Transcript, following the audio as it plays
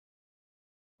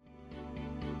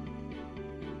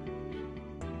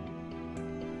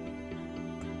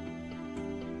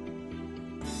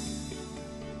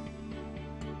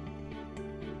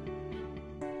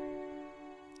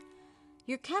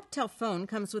Your CapTel phone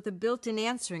comes with a built-in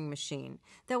answering machine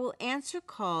that will answer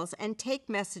calls and take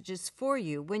messages for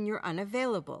you when you're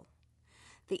unavailable.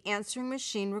 The answering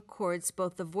machine records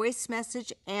both the voice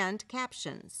message and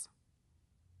captions.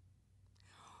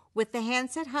 With the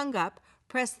handset hung up,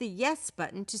 press the Yes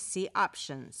button to see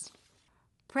options.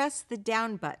 Press the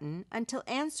Down button until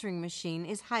Answering Machine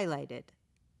is highlighted.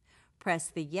 Press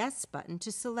the Yes button to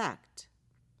select.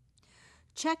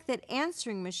 Check that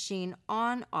Answering Machine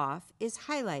On/Off is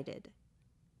highlighted.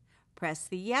 Press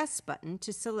the Yes button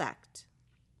to select.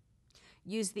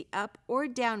 Use the Up or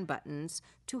Down buttons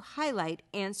to highlight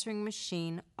Answering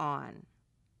Machine On.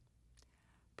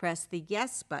 Press the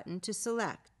Yes button to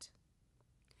select.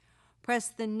 Press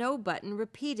the No button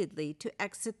repeatedly to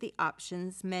exit the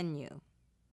Options menu.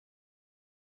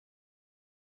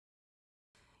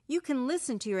 You can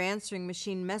listen to your answering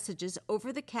machine messages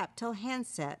over the CapTel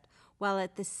handset while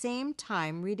at the same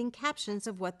time reading captions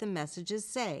of what the messages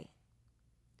say.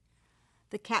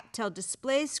 The CapTel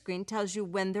display screen tells you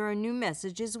when there are new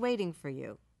messages waiting for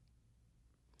you.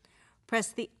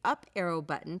 Press the up arrow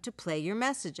button to play your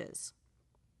messages.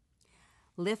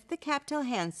 Lift the CapTel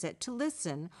handset to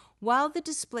listen while the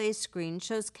display screen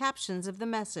shows captions of the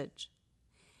message.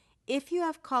 If you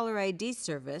have caller ID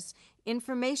service,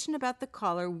 information about the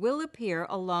caller will appear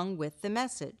along with the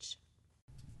message.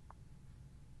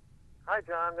 Hi,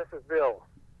 John. This is Bill.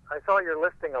 I saw you're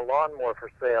listing a lawnmower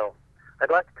for sale. I'd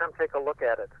like to come take a look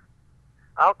at it.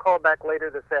 I'll call back later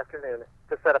this afternoon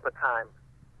to set up a time.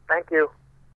 Thank you.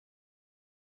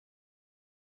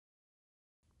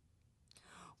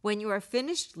 When you are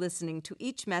finished listening to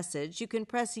each message, you can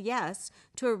press Yes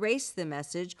to erase the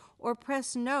message or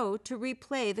press No to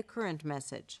replay the current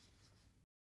message.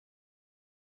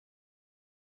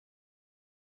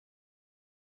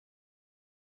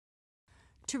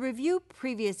 To review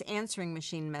previous answering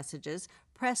machine messages,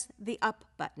 press the Up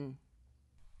button.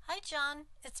 Hi, John.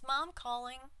 It's Mom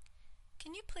calling.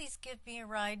 Can you please give me a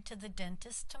ride to the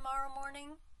dentist tomorrow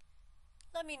morning?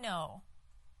 Let me know.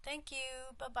 Thank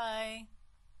you. Bye-bye.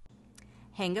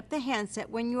 Hang up the handset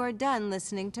when you are done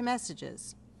listening to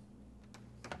messages.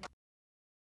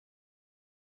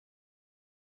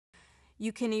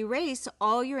 You can erase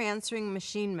all your answering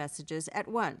machine messages at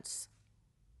once.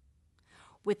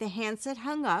 With the handset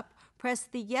hung up, press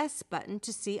the Yes button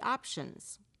to see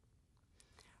options.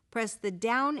 Press the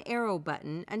down arrow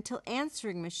button until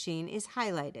Answering Machine is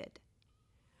highlighted.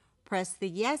 Press the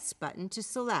Yes button to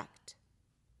select.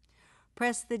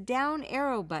 Press the down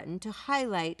arrow button to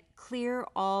highlight Clear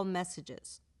All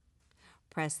Messages.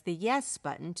 Press the Yes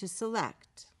button to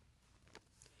select.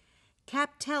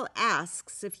 CapTel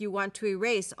asks if you want to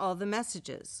erase all the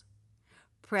messages.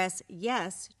 Press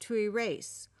Yes to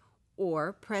erase,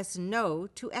 or press No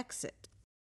to exit.